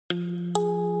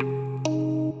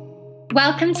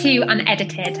Welcome to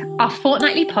Unedited, our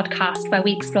fortnightly podcast where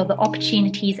we explore the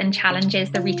opportunities and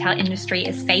challenges the retail industry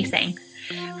is facing.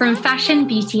 From fashion,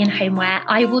 beauty and homeware,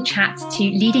 I will chat to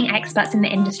leading experts in the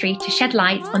industry to shed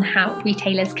light on how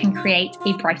retailers can create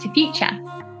a brighter future.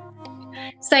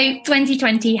 So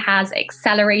 2020 has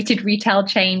accelerated retail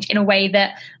change in a way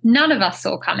that none of us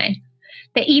saw coming.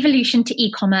 The evolution to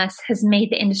e-commerce has made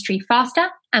the industry faster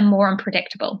and more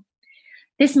unpredictable.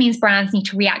 This means brands need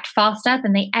to react faster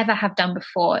than they ever have done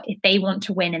before if they want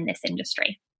to win in this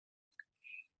industry.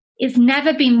 It's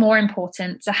never been more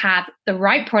important to have the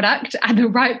right product at the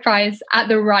right price at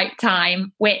the right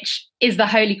time, which is the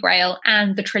holy grail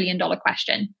and the trillion-dollar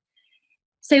question.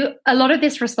 So a lot of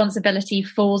this responsibility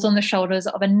falls on the shoulders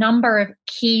of a number of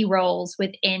key roles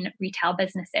within retail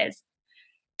businesses.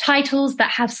 Titles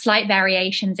that have slight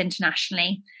variations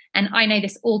internationally. And I know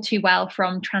this all too well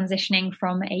from transitioning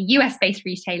from a US-based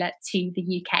retailer to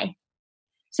the UK.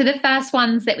 So the first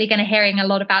ones that we're going to hearing a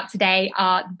lot about today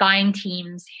are buying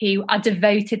teams who are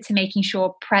devoted to making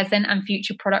sure present and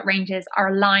future product ranges are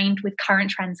aligned with current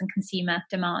trends and consumer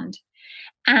demand.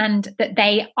 And that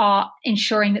they are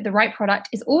ensuring that the right product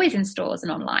is always in stores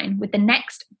and online, with the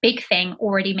next big thing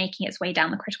already making its way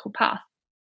down the critical path.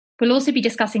 We'll also be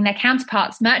discussing their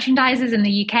counterparts, merchandisers in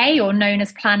the UK, or known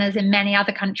as planners in many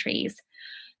other countries.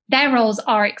 Their roles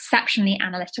are exceptionally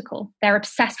analytical. They're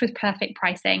obsessed with perfect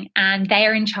pricing, and they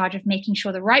are in charge of making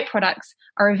sure the right products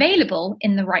are available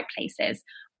in the right places,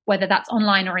 whether that's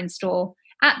online or in store,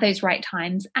 at those right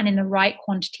times, and in the right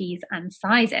quantities and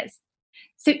sizes.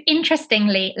 So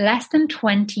interestingly, less than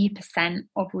 20%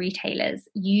 of retailers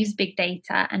use big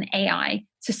data and AI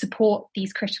to support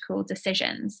these critical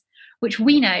decisions, which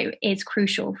we know is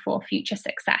crucial for future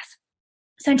success.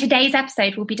 So in today's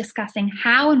episode, we'll be discussing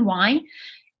how and why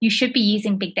you should be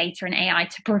using big data and AI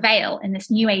to prevail in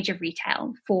this new age of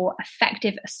retail for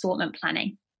effective assortment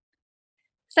planning.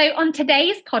 So on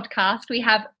today's podcast, we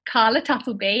have Carla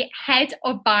Tuttlebee, Head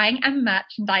of Buying and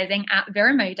Merchandising at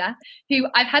Vero Moda, who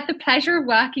I've had the pleasure of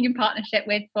working in partnership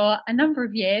with for a number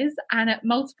of years and at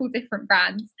multiple different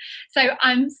brands. So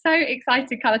I'm so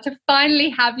excited, Carla, to finally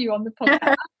have you on the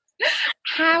podcast.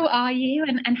 How are you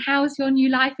and how's your new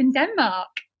life in Denmark?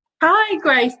 Hi,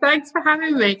 Grace. Thanks for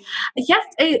having me. Yes,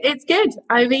 it's good.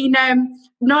 I mean,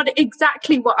 not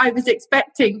exactly what I was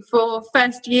expecting for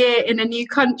first year in a new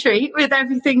country with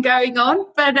everything going on.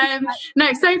 But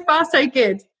no, so far, so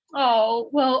good. Oh,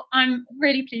 well, I'm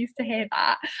really pleased to hear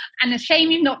that. And a shame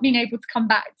you've not been able to come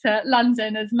back to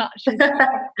London as much as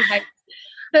you hoped.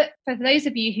 But for those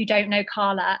of you who don't know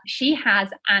Carla, she has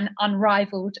an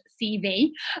unrivaled CV.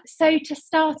 So to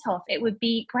start off, it would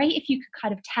be great if you could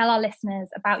kind of tell our listeners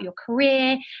about your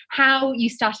career, how you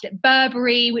started at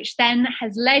Burberry, which then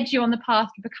has led you on the path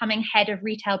to becoming head of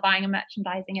retail buying and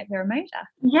merchandising at Vero Moda.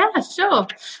 Yeah, sure.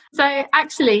 So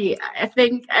actually, I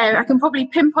think I can probably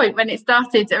pinpoint when it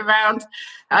started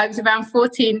I was around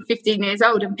 14, 15 years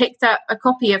old and picked up a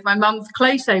copy of my mum's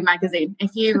Clothes Show magazine,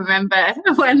 if you remember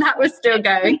when that was still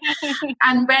going,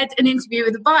 and read an interview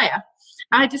with a buyer.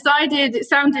 I decided it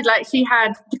sounded like she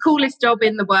had the coolest job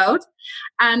in the world.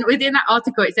 And within that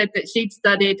article, it said that she'd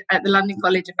studied at the London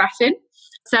College of Fashion.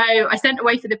 So I sent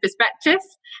away for the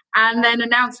prospectus and then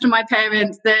announced to my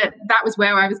parents that that was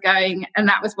where I was going and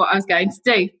that was what I was going to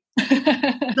do. I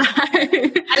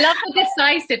love the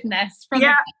decisiveness from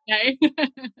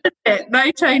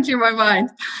no change in my mind.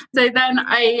 So then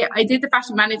I did the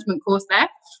fashion management course there,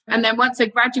 and then once I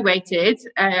graduated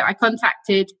I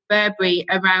contacted Burberry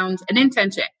around an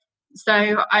internship.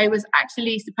 So I was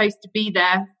actually supposed to be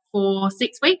there for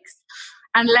 6 weeks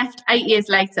and left 8 years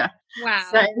later. Wow.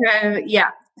 So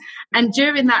and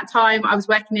during that time I was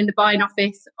working in the buying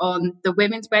office on the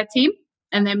women's wear team,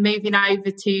 and then moving over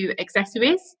to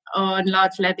accessories on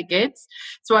large leather goods.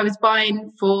 So I was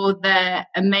buying for their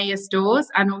EMEA stores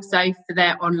and also for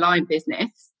their online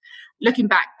business. Looking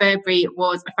back, Burberry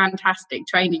was a fantastic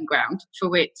training ground for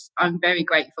which I'm very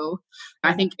grateful.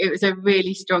 I think it was a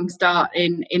really strong start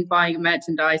in buying and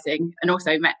merchandising, and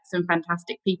also met some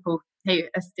fantastic people who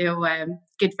are still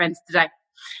good friends today.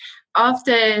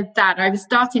 After that, I was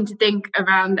starting to think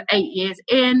around 8 years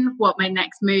in what my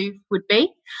next move would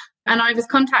be. And I was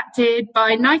contacted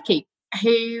by Nike,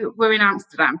 who were in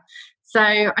Amsterdam. So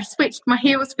I switched my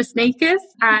heels for sneakers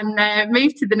and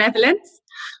moved to the Netherlands.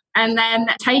 And then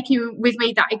taking with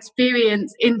me that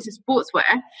experience into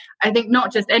sportswear, I think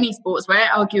not just any sportswear,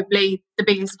 arguably the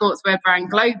biggest sportswear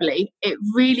brand globally, it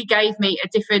really gave me a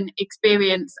different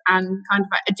experience and kind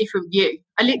of a different view.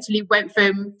 I literally went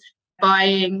from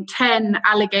buying 10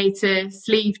 alligator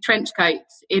sleeve trench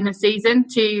coats in a season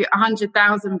to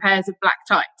 100,000 pairs of black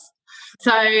tights.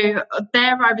 So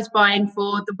there I was buying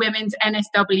for the women's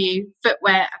NSW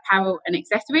footwear, apparel and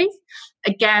accessories,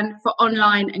 again for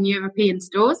online and European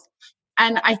stores.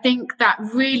 And I think that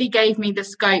really gave me the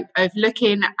scope of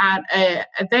looking at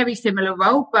a very similar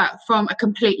role, but from a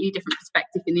completely different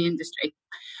perspective in the industry.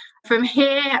 From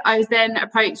here, I was then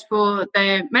approached for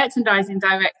the merchandising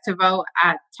director role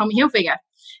at Tommy Hilfiger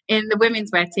in the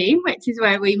women's wear team, which is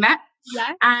where we met.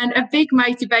 Yeah. And a big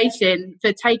motivation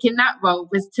for taking that role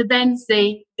was to then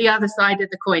see the other side of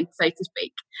the coin, so to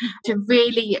speak, to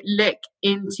really look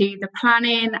into the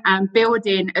planning and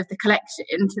building of the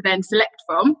collection to then select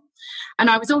from. And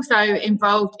I was also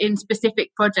involved in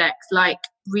specific projects like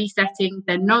resetting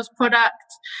the NOS product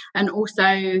and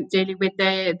also dealing with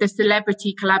the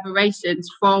celebrity collaborations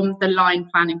from the line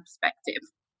planning perspective.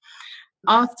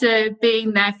 After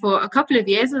being there for a couple of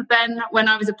years, then when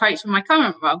I was approached for my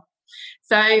current role.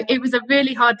 So it was a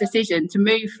really hard decision to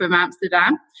move from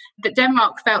Amsterdam, but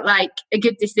Denmark felt like a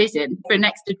good decision for a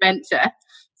next adventure.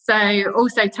 So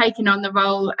also taking on the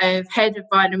role of head of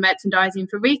buying and merchandising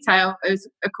for retail was,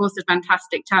 of course, a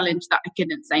fantastic challenge that I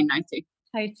couldn't say no to.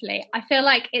 Totally. I feel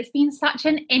like it's been such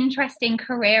an interesting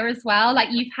career as well. Like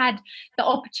you've had the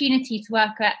opportunity to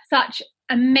work at such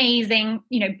amazing,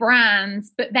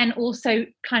 brands, but then also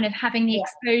kind of having the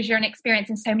exposure and experience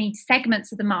in so many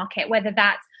segments of the market, whether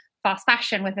that's fast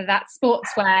fashion, whether that's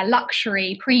sportswear,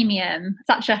 luxury, premium,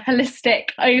 such a holistic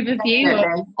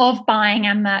overview of buying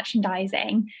and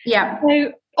merchandising. Yeah.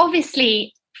 So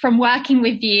obviously from working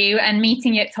with you and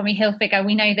meeting you at Tommy Hilfiger,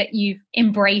 we know that you've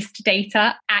embraced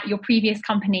data at your previous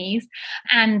companies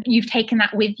and you've taken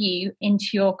that with you into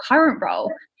your current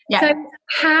role. Yeah. So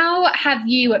how have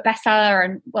you at Bestseller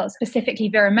and, specifically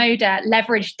Vero Moda,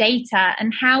 leveraged data,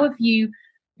 and how have you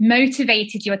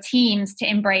motivated your teams to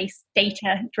embrace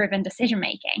data-driven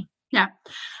decision-making? Yeah,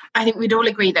 I think we'd all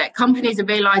agree that companies are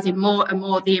realising more and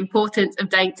more the importance of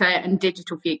data and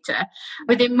digital future.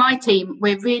 Within my team,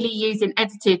 we're really using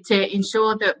Edited to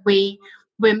ensure that we're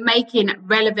making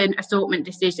relevant assortment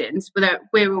decisions, that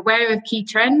we're aware of key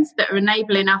trends that are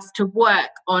enabling us to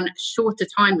work on shorter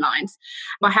timelines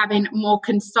by having more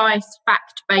concise,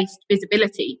 fact-based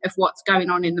visibility of what's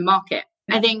going on in the market.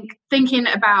 I think thinking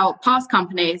about past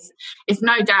companies is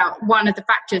no doubt one of the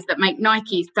factors that make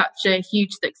Nike such a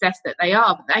huge success that they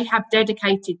are. But they have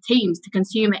dedicated teams to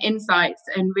consumer insights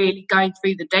and really going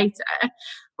through the data.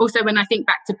 Also, when I think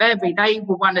back to Burberry, they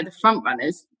were one of the front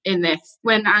runners in this.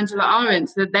 When Angela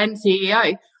Arendt, the then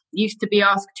CEO, used to be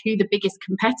asked who the biggest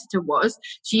competitor was,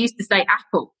 she used to say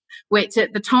Apple, which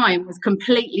at the time was a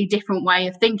completely different way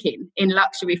of thinking in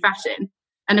luxury fashion.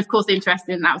 And of course,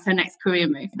 interesting, that was her next career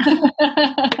move.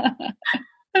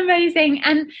 Amazing.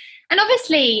 And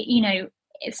obviously,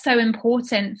 it's so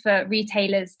important for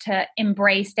retailers to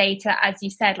embrace data, as you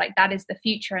said, like that is the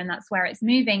future and that's where it's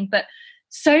moving. But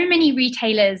so many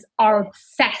retailers are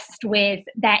obsessed with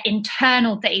their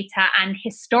internal data and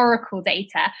historical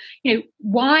data.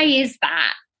 Why is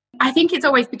that? I think it's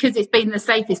always because it's been the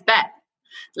safest bet.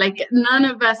 Like none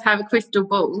of us have a crystal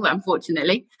ball,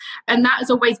 unfortunately. And that has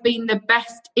always been the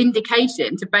best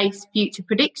indication to base future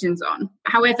predictions on.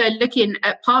 However, looking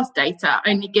at past data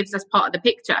only gives us part of the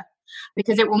picture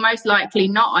because it will most likely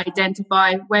not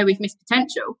identify where we've missed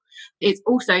potential. It's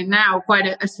also now quite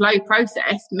a slow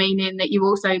process, meaning that you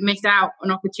also miss out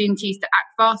on opportunities to act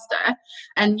faster.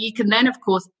 And you can then, of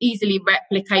course, easily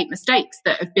replicate mistakes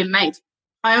that have been made.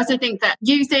 I also think that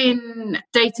using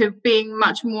data being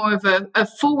much more of a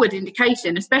forward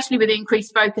indication, especially with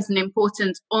increased focus and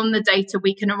importance on the data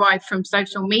we can arrive from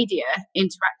social media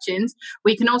interactions,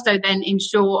 we can also then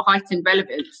ensure heightened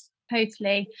relevance.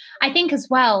 Totally. I think as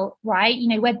well, right,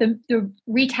 where the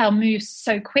retail moves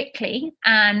so quickly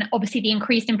and obviously the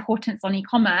increased importance on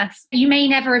e-commerce, you may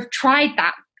never have tried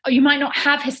that. Or you might not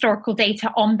have historical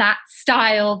data on that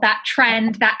style, that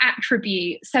trend, that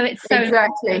attribute. So it's so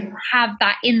important to have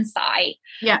that insight.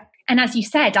 Yeah. And as you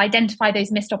said, identify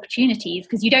those missed opportunities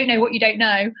because you don't know what you don't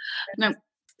know. No.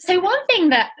 So one thing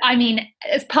that,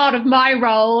 as part of my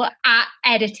role at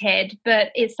Edited, but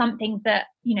it's something that,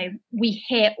 we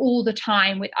hear all the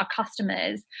time with our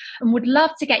customers and would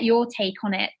love to get your take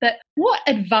on it. But what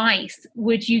advice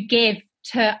would you give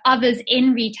to others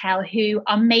in retail who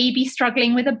are maybe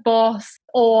struggling with a boss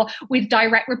or with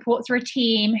direct reports or a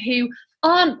team who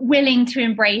aren't willing to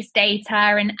embrace data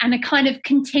and are kind of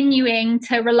continuing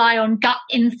to rely on gut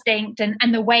instinct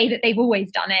and the way that they've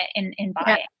always done it in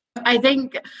buying? I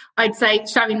think I'd say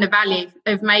showing the value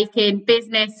of making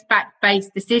business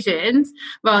fact-based decisions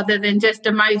rather than just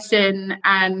emotion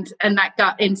and that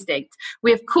gut instinct.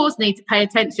 We of course need to pay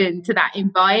attention to that in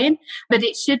buying, but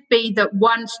it should be that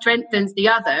one strengthens the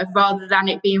other rather than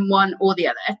it being one or the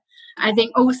other. I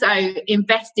think also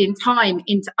investing time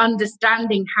into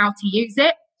understanding how to use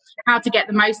it, how to get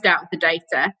the most out of the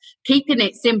data, keeping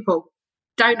it simple.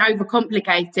 Don't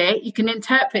overcomplicate it. You can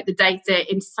interpret the data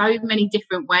in so many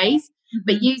different ways,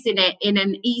 but using it in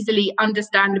an easily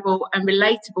understandable and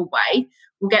relatable way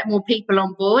will get more people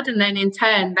on board. And then in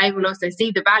turn, they will also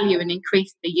see the value and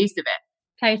increase the use of it.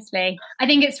 Totally. I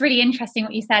think it's really interesting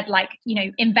what you said, like,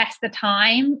 invest the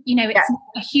time. It's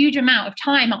a huge amount of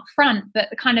time up front, but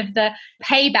the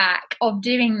payback of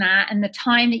doing that and the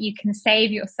time that you can save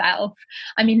yourself.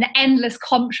 I mean, the endless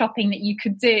comp shopping that you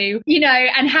could do,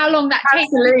 and how long that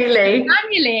takes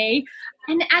manually.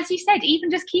 And as you said,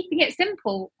 even just keeping it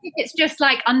simple, it's just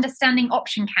like understanding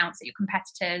option counts at your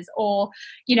competitors or,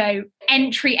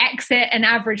 entry, exit and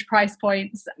average price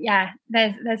points. Yeah,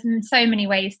 there's so many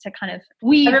ways to kind of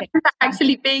weave it. I remember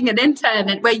actually being an intern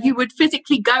and where you would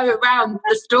physically go around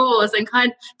the stores and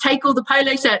kind of take all the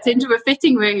polo shirts into a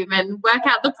fitting room and work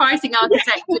out the pricing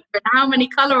architecture and how many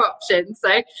colour options.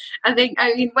 So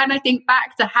when I think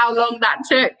back to how long that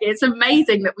took, it's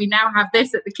amazing that we now have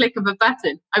this at the click of a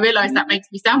button. I realise that makes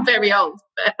me sound very old.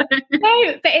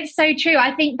 No, but it's so true.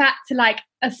 I think back to like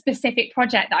a specific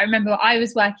project that I remember I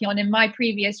was working on in my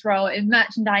previous role in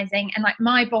merchandising, and like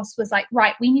my boss was like,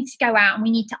 right, we need to go out and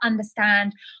we need to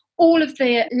understand all of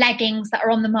the leggings that are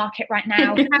on the market right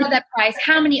now, how they're priced,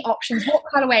 how many options, what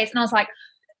colorways. And I was like,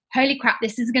 holy crap,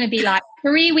 this is going to be like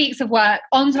 3 weeks of work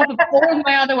on top of all of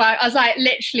my other work. I was like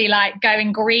literally like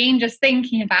going green just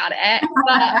thinking about it.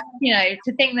 But,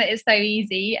 to think that it's so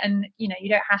easy and, you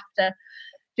don't have to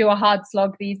do a hard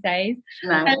slog these days.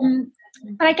 No.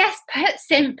 But I guess put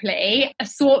simply,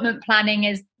 assortment planning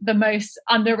is the most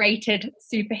underrated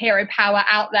superhero power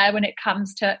out there when it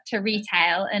comes to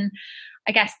retail. And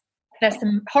I guess there's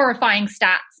some horrifying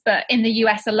stats, but in the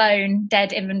US alone,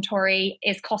 dead inventory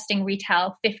is costing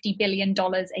retail $50 billion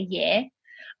a year.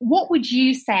 What would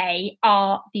you say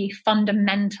are the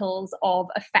fundamentals of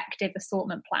effective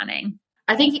assortment planning?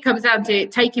 I think it comes down to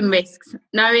taking risks,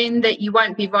 knowing that you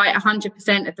won't be right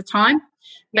 100% of the time,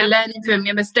 but learning from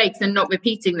your mistakes and not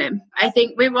repeating them. I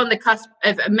think we're on the cusp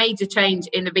of a major change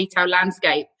in the retail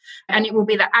landscape, and it will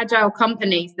be the agile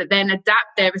companies that then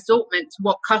adapt their assortment to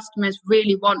what customers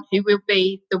really want, who will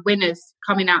be the winners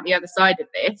coming out the other side of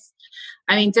this.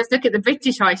 I mean, just look at the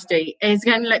British High Street. It's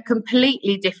going to look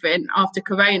completely different after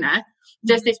Corona.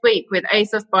 Just this week with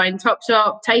ASOS buying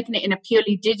Topshop, taking it in a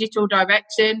purely digital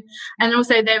direction. And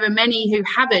also there are many who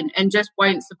haven't and just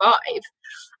won't survive.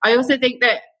 I also think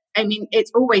that,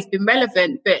 it's always been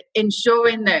relevant, but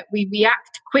ensuring that we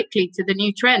react quickly to the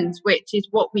new trends, which is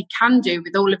what we can do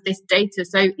with all of this data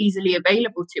so easily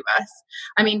available to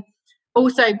us.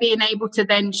 Also being able to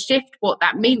then shift what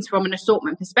that means from an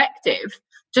assortment perspective.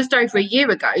 Just over a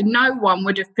year ago, no one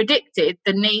would have predicted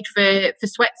the need for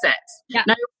sweat sets. Yeah.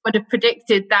 No one would have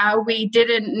predicted that we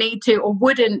didn't need to or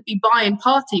wouldn't be buying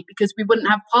party because we wouldn't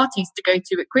have parties to go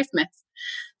to at Christmas.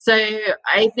 So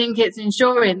I think it's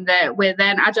ensuring that we're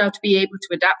then agile to be able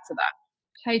to adapt to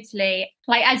that. Totally.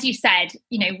 Like, as you said,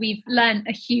 we've learned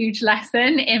a huge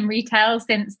lesson in retail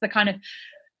since the kind of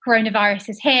coronavirus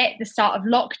has hit, the start of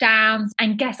lockdowns,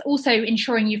 and guess also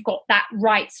ensuring you've got that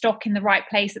right stock in the right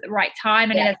place at the right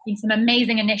time. And there's been some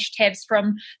amazing initiatives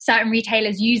from certain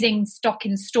retailers using stock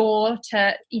in store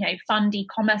to, fund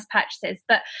e-commerce purchases.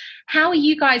 But how are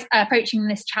you guys approaching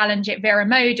this challenge at Vero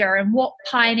Moda, and what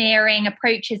pioneering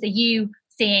approaches are you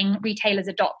seeing retailers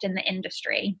adopt in the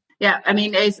industry? Yeah,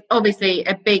 it's obviously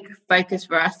a big focus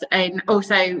for us. And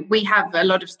also we have a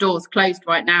lot of stores closed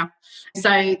right now.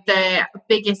 So the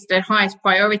biggest and highest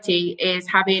priority is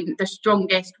having the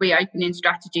strongest reopening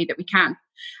strategy that we can.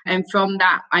 And from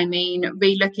that,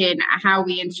 re-looking at how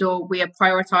we ensure we are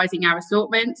prioritising our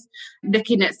assortments,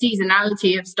 looking at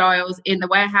seasonality of styles in the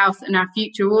warehouse and our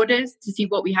future orders to see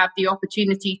what we have the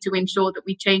opportunity to ensure that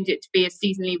we change it to be as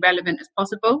seasonally relevant as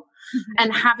possible.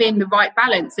 And having the right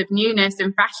balance of newness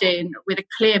and fashion with a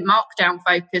clear markdown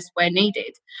focus where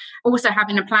needed. Also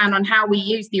having a plan on how we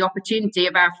use the opportunity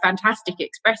of our fantastic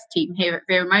express team here at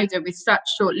Vero Moda with such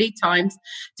short lead times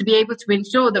to be able to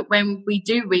ensure that when we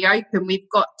do reopen, we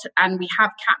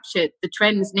have captured the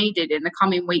trends needed in the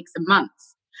coming weeks and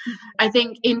months. I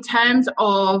think in terms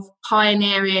of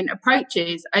pioneering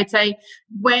approaches, I'd say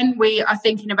when we are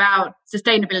thinking about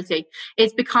sustainability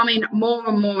is becoming more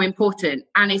and more important,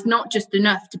 and it's not just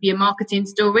enough to be a marketing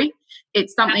story.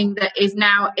 It's something that is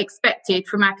now expected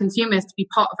from our consumers to be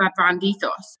part of our brand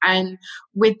ethos. And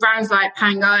with brands like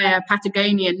Pangaea,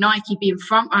 Patagonia, Nike being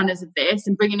front runners of this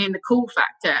and bringing in the cool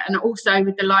factor, and also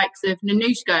with the likes of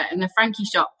Nanushka and the Frankie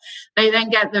shop, they then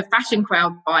get the fashion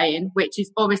crowd buy-in, which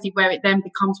is obviously where it then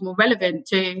becomes more relevant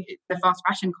to the fast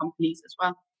fashion companies as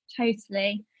well.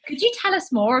 Totally. Could you tell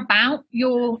us more about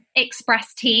your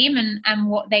Express team and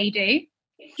what they do?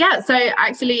 Yeah, so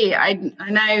actually, I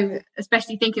know,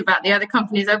 especially thinking about the other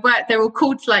companies I've worked, they're all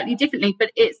called slightly differently,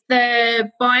 but it's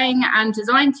the buying and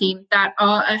design team that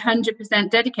are 100%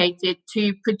 dedicated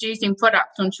to producing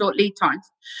products on short lead times.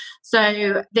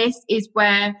 So this is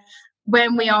where,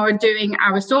 when we are doing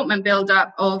our assortment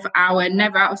build-up of our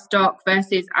never out of stock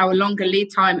versus our longer lead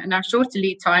time and our shorter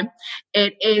lead time,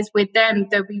 it is with them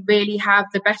that we really have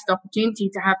the best opportunity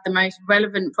to have the most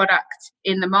relevant product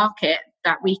in the market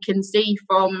that we can see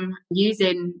from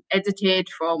using edited,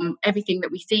 from everything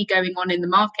that we see going on in the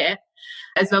market,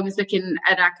 as long as looking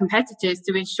at our competitors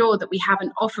to ensure that we have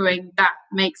an offering that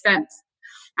makes sense.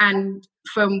 And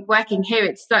from working here,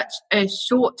 it's such a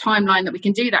short timeline that we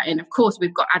can do that in. Of course,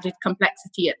 we've got added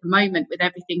complexity at the moment with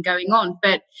everything going on,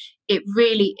 but it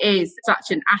really is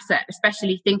such an asset,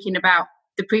 especially thinking about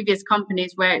the previous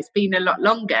companies where it's been a lot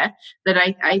longer, that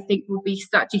I think will be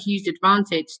such a huge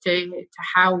advantage to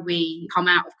how we come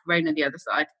out of Corona the other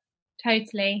side.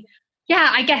 Totally.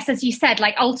 Yeah, I guess, as you said,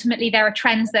 like ultimately there are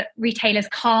trends that retailers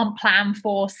can't plan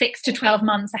for 6 to 12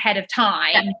 months ahead of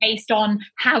time based on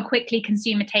how quickly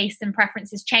consumer tastes and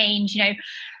preferences change. You know,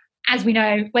 as we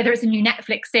know, whether it's a new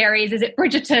Netflix series, is it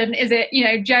Bridgerton? Is it, you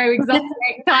know, Joe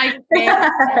Exotic type thing?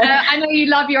 I know you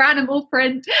love your animal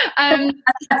print.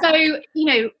 So, you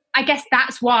know, I guess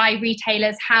that's why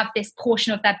retailers have this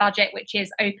portion of their budget which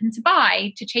is open to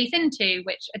buy, to chase into,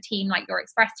 which a team like your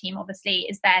Express team obviously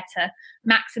is there to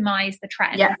maximize the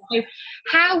trend. Yeah. So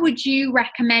how would you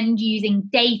recommend using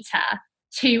data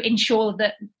to ensure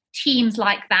that teams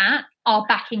like that are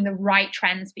backing the right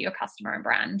trends for your customer and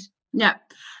brand? Yeah.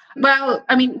 Well,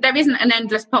 I mean, there isn't an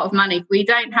endless pot of money. We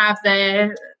don't have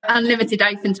the unlimited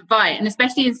open to buy. And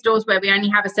especially in stores where we only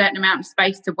have a certain amount of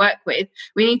space to work with,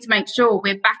 we need to make sure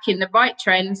we're backing the right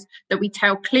trends, that we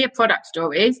tell clear product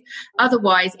stories.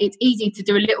 Otherwise, it's easy to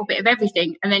do a little bit of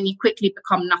everything and then you quickly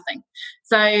become nothing.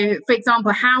 So, for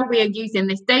example, how we are using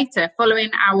this data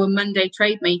following our Monday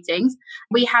trade meetings,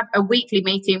 we have a weekly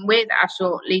meeting with our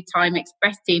short lead time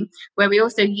Express team where we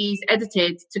also use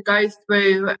Edited to go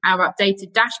through our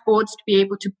updated dashboards to be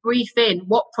able to brief in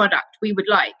what product we would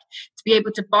like to be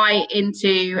able to buy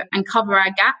into and cover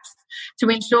our gaps to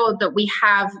ensure that we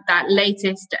have that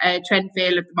latest trend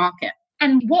feel of the market.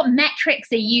 And what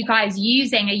metrics are you guys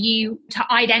using? Are you to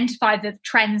identify the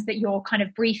trends that you're kind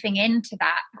of briefing into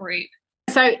that group?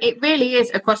 So it really is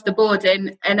across the board.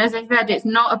 And as I said, it's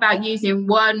not about using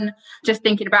one, just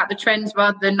thinking about the trends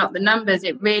rather than not the numbers.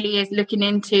 It really is looking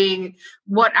into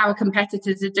what our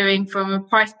competitors are doing from a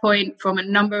price point, from a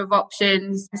number of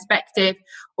options perspective.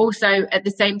 Also, at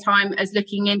the same time as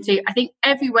looking into, I think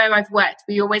everywhere I've worked,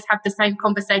 we always have the same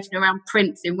conversation around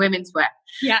prints in women's wear.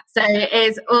 Yeah. So it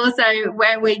is also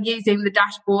where we're using the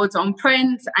dashboards on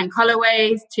prints and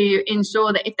colorways to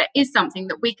ensure that if there is something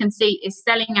that we can see is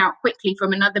selling out quickly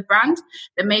from another brand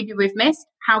that maybe we've missed,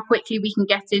 how quickly we can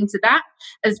get into that,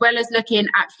 as well as looking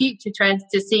at future trends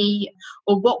to see,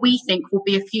 or what we think will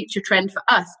be a future trend for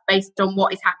us based on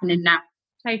what is happening now.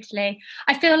 Totally.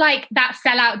 I feel like that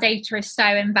sellout data is so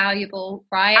invaluable,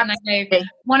 right? Absolutely. And I know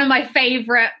one of my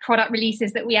favorite product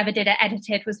releases that we ever did at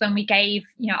Edited was when we gave,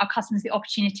 you know, our customers the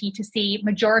opportunity to see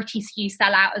majority SKU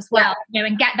sell out as well, you know,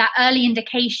 and get that early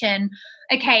indication.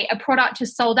 Okay, a product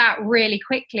has sold out really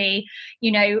quickly,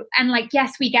 you know, and like,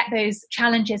 yes, we get those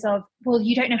challenges of, well,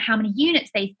 you don't know how many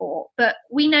units they've bought, but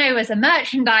we know as a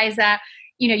merchandiser,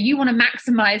 you know, you want to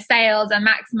maximize sales and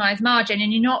maximize margin,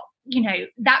 and you're not, you know,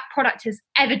 that product is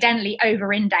evidently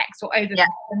over-indexed or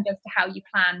over-performed as to how you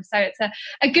plan. So it's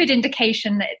a good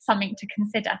indication that it's something to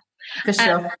consider. For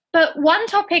sure. But one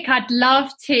topic I'd love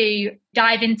to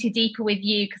dive into deeper with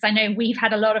you, because I know we've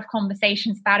had a lot of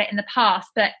conversations about it in the past,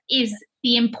 but is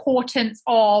the importance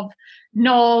of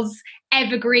NOS,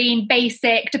 evergreen,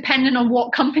 basic, depending on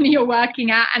what company you're working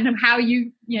at and how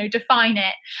you define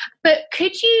it. But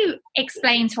could you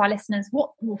explain to our listeners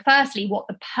firstly, what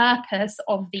the purpose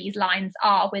of these lines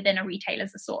are within a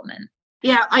retailer's assortment?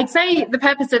 Yeah, I'd say the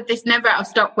purpose of this never out of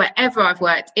stock wherever I've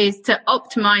worked is to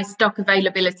optimize stock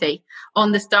availability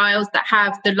on the styles that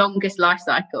have the longest life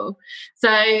cycle.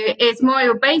 So it's more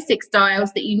your basic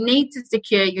styles that you need to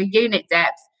secure your unit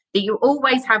depth that you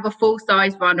always have a full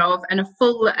size run of and a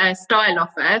full style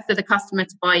offer for the customer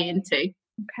to buy into.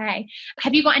 Okay.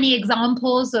 Have you got any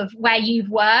examples of where you've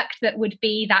worked that would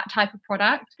be that type of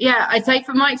product? Yeah, I'd say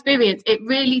from my experience, it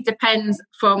really depends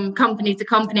from company to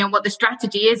company on what the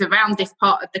strategy is around this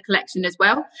part of the collection as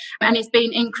well. And it's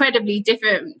been incredibly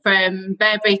different from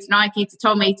Burberry to Nike to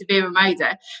Tommy to Vero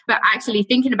Moda. But actually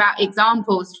thinking about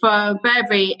examples, for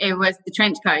Burberry, it was the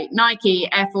trench coat, Nike,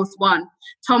 Air Force One,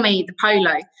 Tommy, the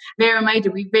polo. Vero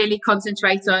Moda, we really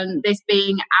concentrate on this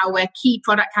being our key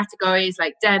product categories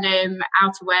like denim,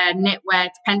 outerwear, knitwear,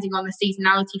 depending on the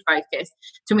seasonality focus,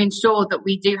 to ensure that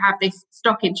we do have this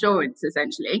stock insurance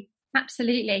essentially.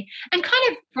 Absolutely. And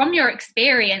kind of from your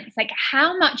experience, like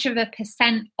how much of a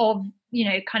percent of,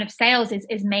 kind of sales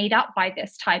is made up by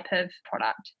this type of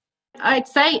product? I'd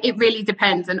say it really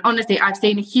depends. And honestly, I've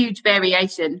seen a huge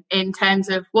variation in terms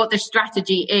of what the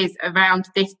strategy is around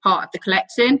this part of the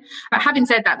collection. But having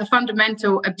said that, the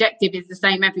fundamental objective is the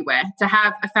same everywhere: to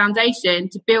have a foundation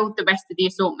to build the rest of the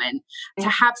assortment, to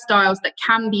have styles that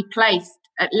can be placed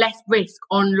at less risk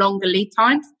on longer lead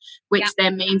times, which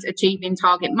then means achieving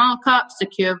target markups,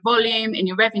 secure volume in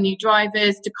your revenue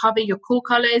drivers, to cover your core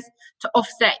colours, to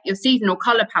offset your seasonal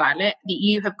colour palette that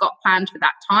you have got planned for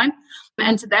that time,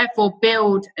 and to therefore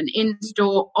build an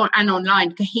in-store and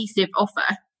online cohesive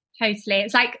offer. Totally.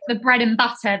 It's like the bread and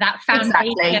butter, that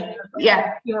foundation of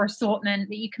your assortment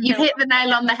that you can You've build. hit the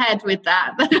nail on the head with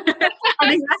that.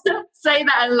 I say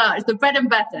that a lot. It's the bread and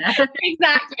butter.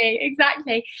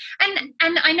 Exactly. And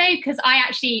I know, because I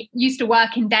actually used to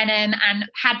work in denim and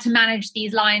had to manage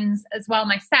these lines as well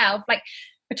myself. Like,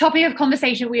 the topic of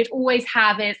conversation we would always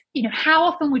have is, how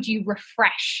often would you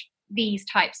refresh these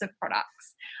types of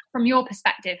products? From your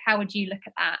perspective, how would you look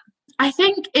at that? I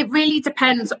think it really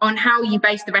depends on how you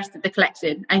base the rest of the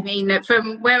collection. I mean,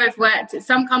 from where I've worked at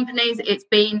some companies, it's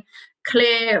been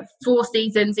clear 4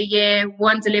 seasons a year,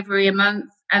 1 delivery a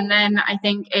month. And then I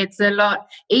think it's a lot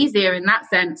easier in that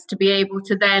sense to be able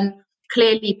to then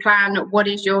clearly plan what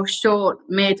is your short,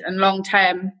 mid and long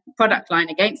term product line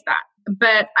against that.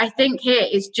 But I think here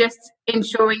is just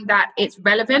ensuring that it's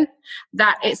relevant,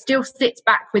 that it still sits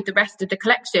back with the rest of the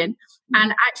collection.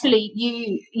 And actually,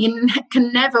 you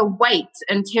can never wait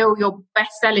until your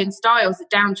best-selling styles are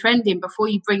downtrending before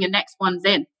you bring your next ones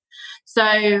in.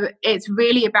 So it's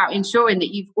really about ensuring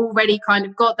that you've already kind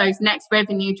of got those next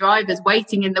revenue drivers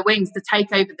waiting in the wings to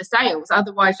take over the sales.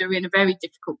 Otherwise, you're in a very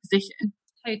difficult position.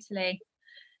 Totally.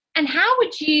 And how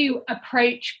would you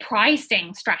approach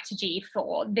pricing strategy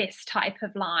for this type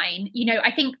of line?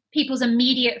 I think people's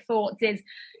immediate thoughts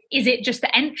is it just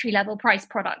the entry level price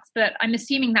products? But I'm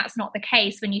assuming that's not the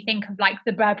case when you think of like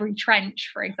the Burberry trench,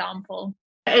 for example.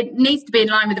 It needs to be in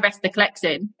line with the rest of the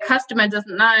collection. Customer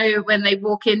doesn't know when they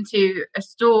walk into a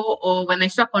store or when they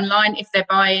shop online if they're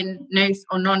buying loose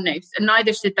or non-loose, and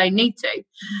neither should they need to.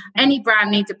 Any brand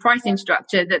needs a pricing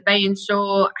structure that they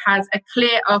ensure has a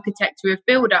clear architecture of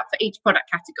build-up for each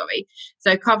product category.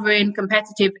 So covering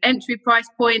competitive entry price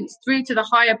points through to the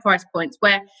higher price points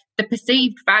where the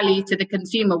perceived value to the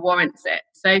consumer warrants it.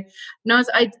 So, Naz,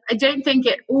 I don't think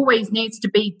it always needs to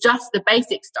be just the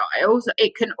basic styles.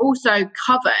 It can also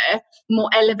cover more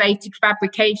elevated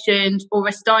fabrications or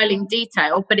a styling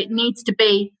detail, but it needs to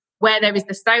be where there is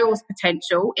the sales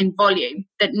potential in volume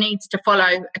that needs to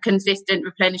follow a consistent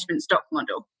replenishment stock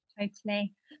model.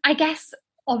 Totally. I guess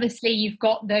obviously you've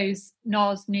got those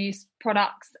NOS news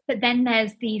products, but then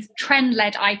there's these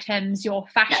trend-led items, your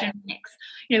fashion mix.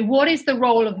 What is the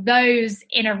role of those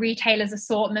in a retailer's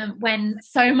assortment when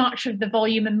so much of the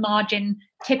volume and margin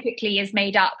typically is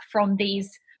made up from these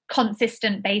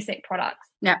consistent basic products?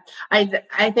 Yeah,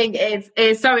 I think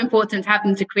it's so important to have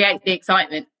them to create the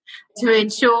excitement, to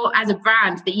ensure as a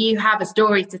brand that you have a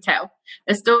story to tell,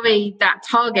 a story that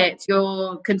targets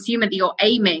your consumer that you're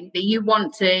aiming, that you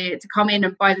want to come in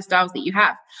and buy the styles that you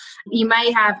have. You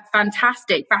may have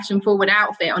fantastic fashion forward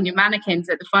outfit on your mannequins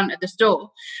at the front of the store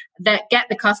that get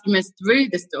the customers through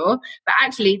the store, but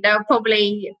actually they'll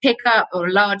probably pick up, or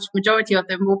a large majority of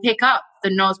them will pick up the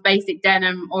NOS basic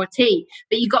denim or tee,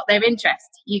 but you got their interest,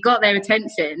 you got their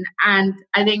attention. And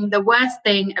I think the worst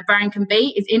thing a brand can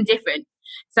be is indifferent.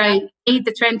 So you need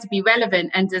the trend to be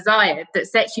relevant and desired, that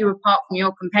sets you apart from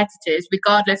your competitors,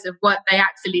 regardless of what they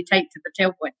actually take to the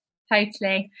till point.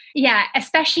 Totally. Yeah,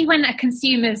 especially when a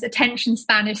consumer's attention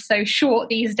span is so short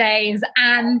these days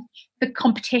and the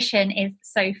competition is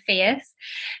so fierce.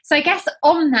 So I guess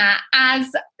on that,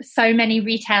 as so many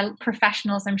retail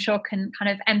professionals, I'm sure can kind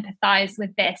of empathize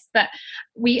with this, but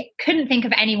we couldn't think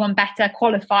of anyone better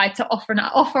qualified to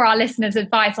offer our listeners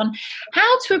advice on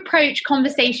how to approach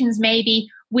conversations maybe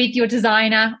with your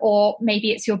designer, or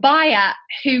maybe it's your buyer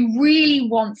who really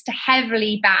wants to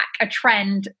heavily back a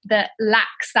trend that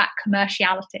lacks that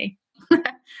commerciality?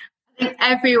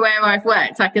 Everywhere I've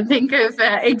worked, I can think of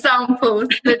examples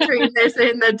between this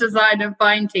in the design and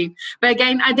buying team. But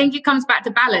again, I think it comes back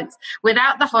to balance.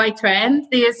 Without the high trend,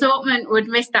 the assortment would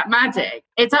miss that magic.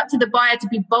 It's up to the buyer to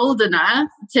be bold enough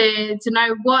to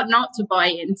know what not to buy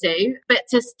into, but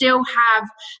to still have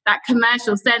that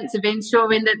commercial sense of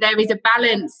ensuring that there is a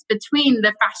balance between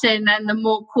the fashion and the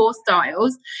more core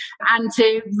styles, and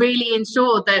to really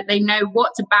ensure that they know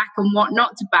what to back and what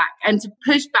not to back, and to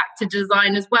push back to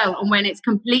design as well on when it's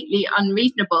completely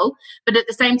unreasonable, but at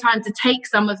the same time to take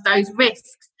some of those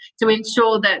risks to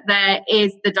ensure that there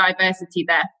is the diversity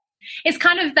there. It's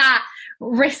kind of that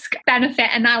risk benefit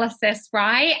analysis,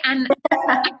 right? And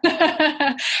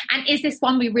and is this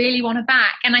one we really want to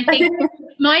back? And I think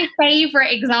my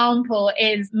favorite example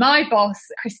is my boss,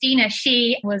 Christina.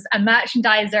 She was a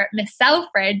merchandiser at Miss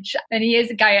Selfridge many years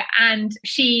ago, and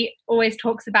she always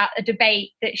talks about a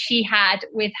debate that she had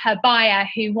with her buyer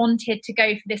who wanted to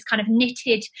go for this kind of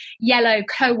knitted yellow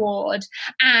cord,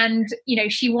 and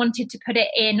she wanted to put it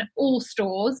in all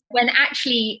stores, when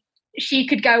actually she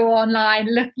could go online,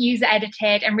 look user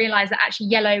edited, and realize that actually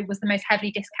yellow was the most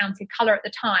heavily discounted color at the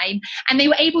time. And they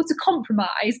were able to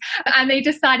compromise, and they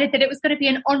decided that it was going to be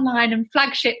an online and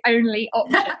flagship only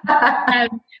option.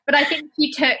 But I think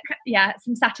she took,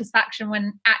 some satisfaction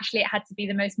when actually it had to be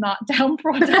the most marked down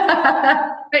product.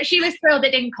 But she was thrilled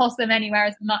it didn't cost them anywhere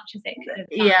as much as it could have.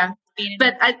 Yeah.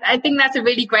 But I think that's a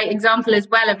really great example as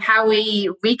well of how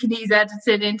we can use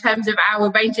editing in terms of our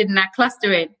arranging and our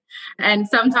clustering. And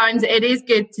sometimes it is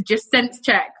good to just sense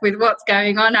check with what's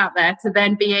going on out there, to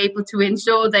then be able to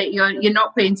ensure that you're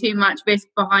not putting too much risk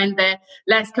behind the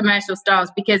less commercial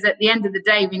styles, because at the end of the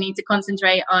day, we need to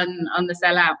concentrate on the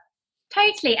sellout.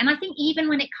 Totally. And I think even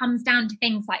when it comes down to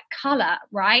things like colour,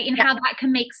 right, and how that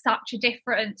can make such a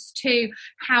difference to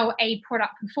how a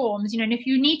product performs, and if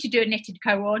you need to do a knitted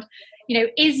cord,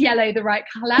 is yellow the right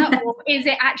colour, or is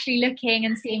it actually looking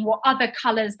and seeing what other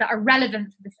colours that are relevant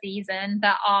for the season,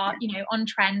 that are, on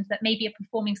trend, that maybe are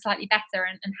performing slightly better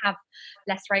and have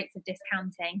less rates of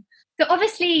discounting. So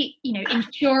obviously,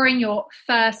 ensuring your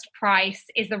first price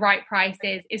is the right price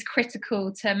is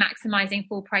critical to maximising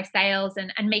full price sales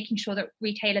and making sure that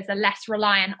retailers are less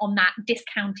reliant on that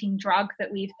discounting drug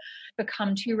that we've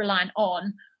become too reliant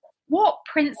on. What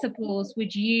principles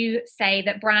would you say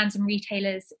that brands and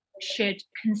retailers should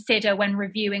consider when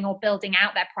reviewing or building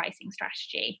out their pricing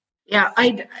strategy? Yeah,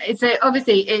 so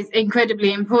obviously it's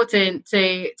incredibly important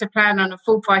to plan on a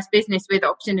full price business with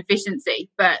option efficiency.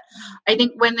 But I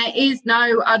think when there is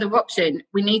no other option,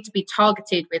 we need to be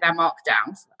targeted with our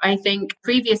markdowns. I think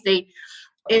previously,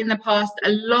 in the past, a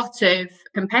lot of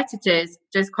competitors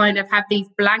just kind of have these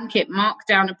blanket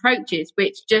markdown approaches,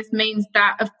 which just means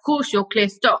that, of course, you'll clear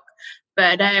stock,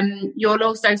 but you'll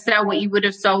also sell what you would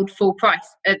have sold full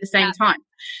price at the same time.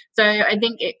 So I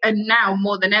think and now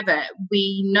more than ever,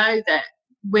 we know that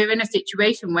we're in a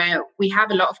situation where we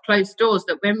have a lot of closed stores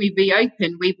that when we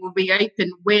reopen, we will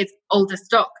reopen with older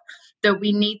stock that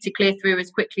we need to clear through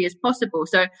as quickly as possible.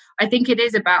 So I think it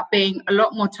is about being a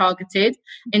lot more targeted,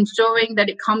 ensuring that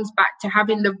it comes back to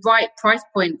having the right price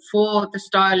point for the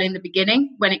style in the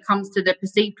beginning when it comes to the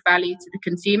perceived value to the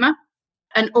consumer.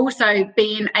 And also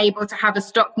being able to have a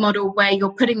stock model where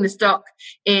you're putting the stock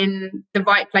in the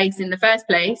right place in the first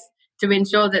place, to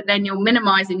ensure that then you're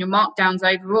minimizing your markdowns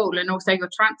overall and also your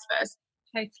transfers.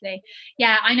 Totally.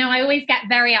 Yeah, I know I always get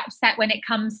very upset when it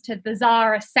comes to the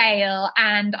Zara sale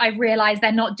and I realise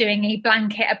they're not doing a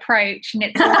blanket approach, and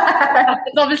it's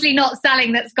obviously not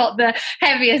selling that's got the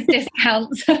heaviest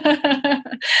discounts.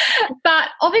 But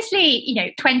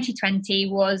obviously, 2020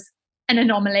 was an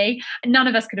anomaly. None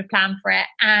of us could have planned for it.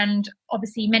 And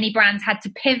obviously many brands had to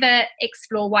pivot,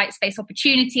 explore white space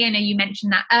opportunity. I know you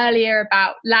mentioned that earlier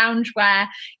about loungewear.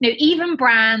 Even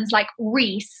brands like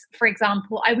Reiss, for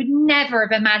example, I would never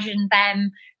have imagined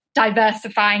them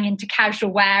diversifying into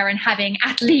casual wear and having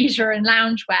athleisure and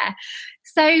loungewear.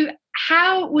 So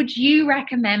how would you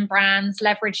recommend brands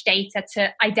leverage data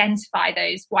to identify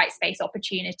those white space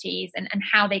opportunities and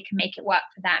how they can make it work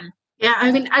for them? Yeah,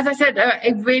 I mean, as I said,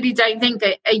 I really don't think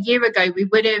a year ago we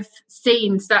would have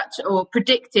seen such or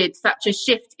predicted such a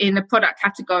shift in the product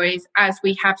categories as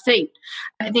we have seen.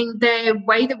 I think the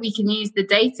way that we can use the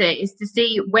data is to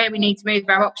see where we need to move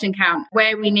our option count,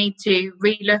 where we need to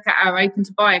relook at our open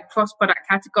to buy across product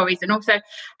categories, and also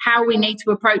how we need to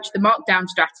approach the markdown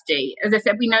strategy. As I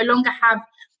said, we no longer have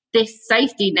this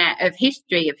safety net of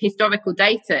history, of historical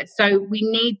data. So we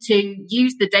need to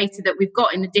use the data that we've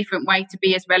got in a different way to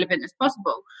be as relevant as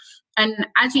possible. And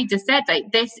as you just said,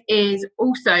 like, this is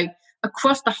also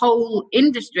across the whole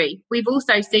industry. We've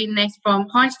also seen this from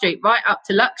high street right up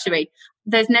to luxury.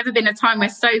 There's never been a time where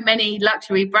so many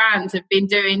luxury brands have been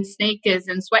doing sneakers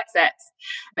and sweat sets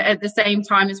at the same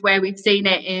time as where we've seen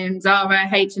it in Zara,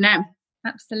 H&M.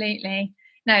 Absolutely.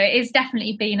 No, it's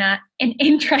definitely been an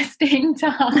interesting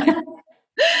time.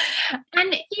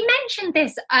 And you mentioned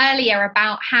this earlier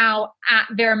about how at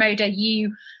Vero Moda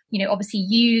you obviously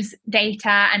use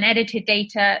data and edited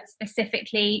data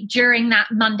specifically during that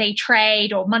Monday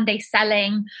trade or Monday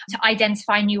selling to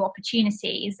identify new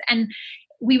opportunities. And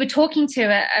we were talking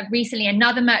to recently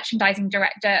another merchandising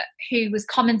director who was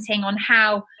commenting on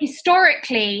how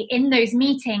historically in those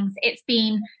meetings it's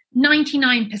been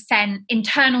 99%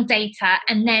 internal data,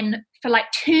 and then for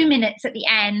like 2 minutes at the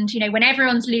end, when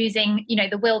everyone's losing,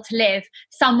 the will to live,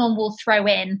 someone will throw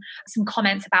in some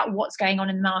comments about what's going on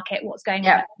in the market, what's going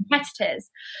on with competitors.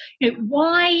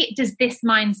 Why does this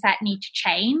mindset need to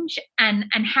change? And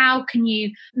how can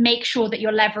you make sure that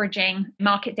you're leveraging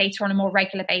market data on a more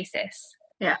regular basis?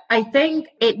 Yeah, I think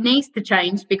it needs to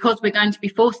change because we're going to be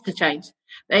forced to change.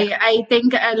 I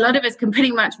think a lot of us can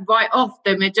pretty much write off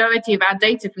the majority of our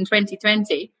data from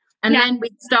 2020. And then we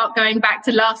start going back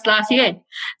to last year.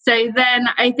 So then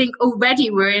I think already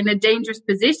we're in a dangerous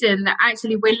position that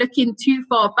actually we're looking too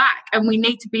far back and we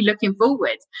need to be looking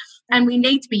forward. And we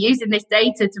need to be using this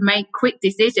data to make quick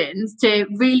decisions, to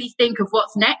really think of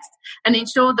what's next and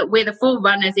ensure that we're the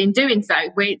forerunners in doing so,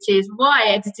 which is why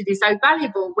Edited is so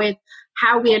valuable with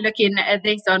how we are looking at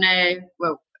this on a,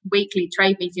 weekly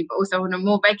trade meeting, but also on a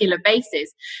more regular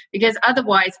basis, because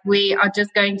otherwise we are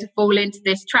just going to fall into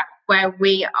this trap where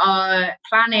we are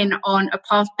planning on a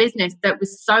past business that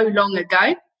was so long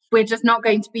ago. We're just not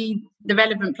going to be the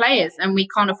relevant players and we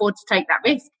can't afford to take that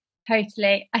risk.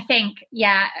 Totally. I think,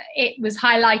 it was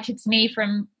highlighted to me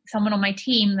from someone on my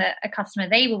team that a customer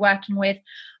they were working with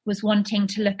was wanting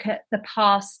to look at the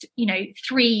past,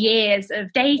 3 years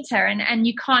of data. And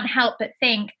you can't help but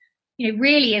think,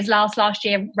 really is last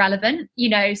year relevant?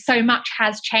 So much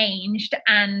has changed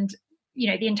and,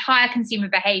 the entire consumer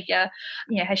behavior,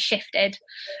 has shifted.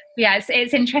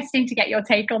 It's interesting to get your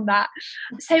take on that.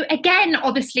 So again,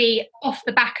 obviously off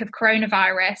the back of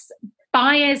coronavirus,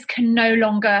 buyers can no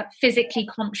longer physically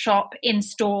comp shop in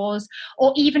stores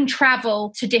or even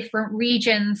travel to different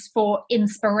regions for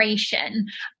inspiration.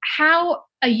 How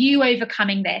are you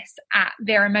overcoming this at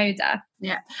Vero Moda?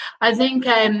 Yeah, I think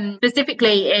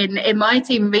specifically in my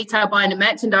team, retail buying and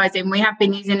merchandising, we have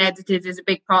been using Edited as a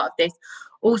big part of this.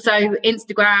 Also,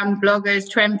 Instagram, bloggers,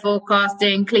 trend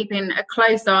forecasting, keeping a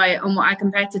close eye on what our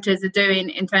competitors are doing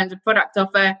in terms of product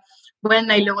offer, when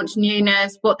they launch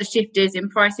newness, what the shift is in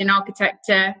pricing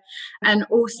architecture, and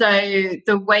also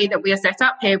the way that we are set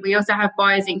up here. We also have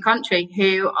buyers in country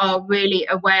who are really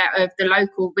aware of the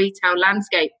local retail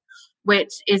landscape,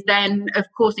 which is then, of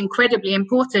course, incredibly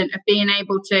important of being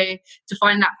able to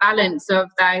find that balance of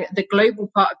the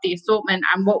global part of the assortment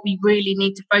and what we really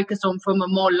need to focus on from a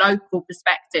more local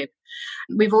perspective.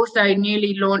 We've also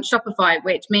newly launched Shopify,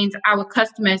 which means our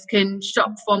customers can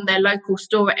shop from their local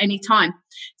store at any time.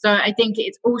 So I think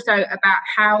it's also about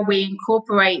how we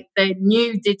incorporate the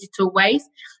new digital ways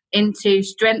into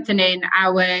strengthening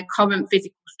our current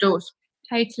physical stores.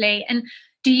 Totally. And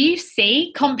do you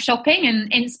see comp shopping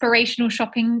and inspirational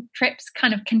shopping trips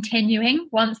kind of continuing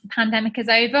once the pandemic is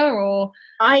over? Or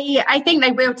I think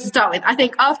they will to start with. I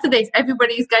think after this,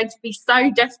 everybody's going to be so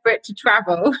desperate to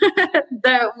travel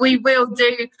that we will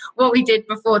do what we did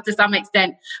before to some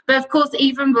extent. But of course,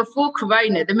 even before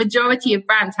Corona, the majority of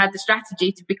brands had the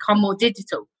strategy to become more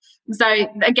digital. So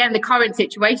again, the current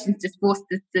situation just forced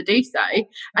us to do so.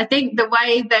 I think the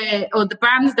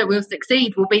brands that will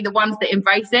succeed will be the ones that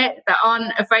embrace it, that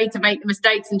aren't afraid to make the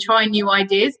mistakes and try new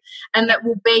ideas, and that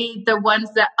will be the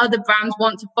ones that other brands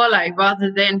want to follow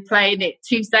rather than playing it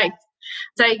too safe.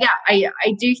 So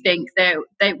I do think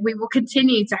that we will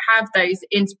continue to have those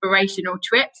inspirational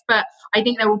trips, but I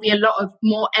think there will be a lot of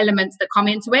more elements that come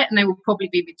into it and they will probably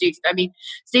be reduced. I mean,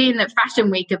 seeing that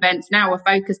Fashion Week events now are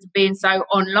focused on being so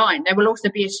online, there will also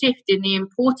be a shift in the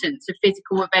importance of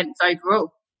physical events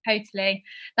overall. Totally.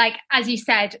 Like, as you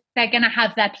said, they're going to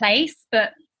have their place,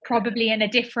 but probably in a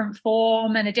different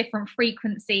form and a different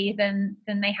frequency than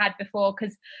they had before,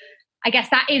 because I guess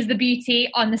that is the beauty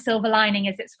on the silver lining,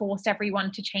 is it's forced everyone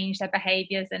to change their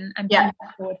behaviours and be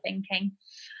forward thinking.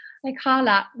 So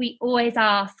Carla, we always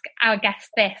ask our guests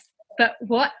this, but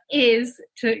what is,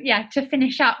 to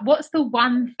finish up, what's the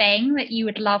one thing that you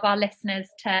would love our listeners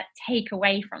to take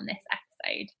away from this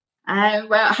episode?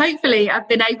 Well, hopefully I've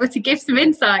been able to give some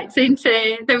insights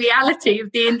into the reality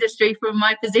of the industry from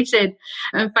my position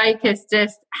and focus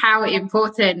just how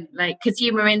important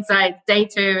consumer insights,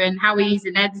 data and how we use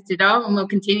and edited are and will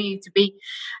continue to be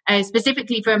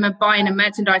specifically from a buying and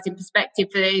merchandising perspective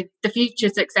for the future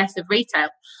success of retail.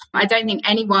 I don't think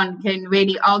anyone can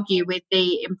really argue with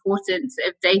the importance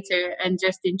of data and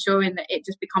just ensuring that it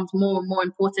just becomes more and more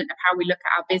important of how we look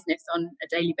at our business on a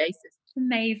daily basis.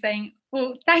 Amazing.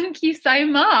 Well, thank you so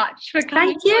much for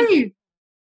coming. Thank you.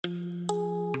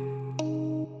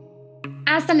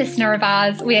 As a listener of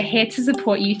ours, we are here to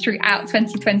support you throughout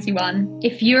 2021.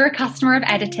 If you're a customer of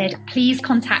Edited, please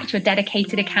contact your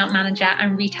dedicated account manager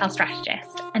and retail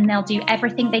strategist, and they'll do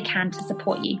everything they can to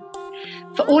support you.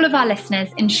 For all of our listeners,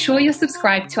 ensure you're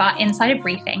subscribed to our insider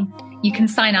briefing. You can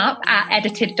sign up at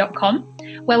edited.com,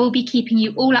 where we'll be keeping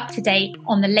you all up to date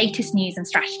on the latest news and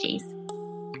strategies.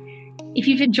 If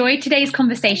you've enjoyed today's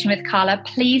conversation with Carla,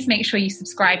 please make sure you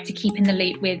subscribe to keep in the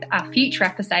loop with our future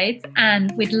episodes.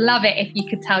 And we'd love it if you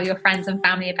could tell your friends and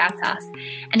family about us.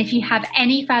 And if you have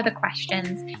any further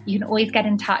questions, you can always get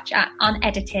in touch at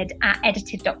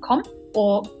unedited@edited.com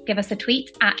or give us a tweet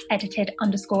at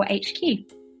edited_HQ.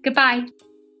 Goodbye.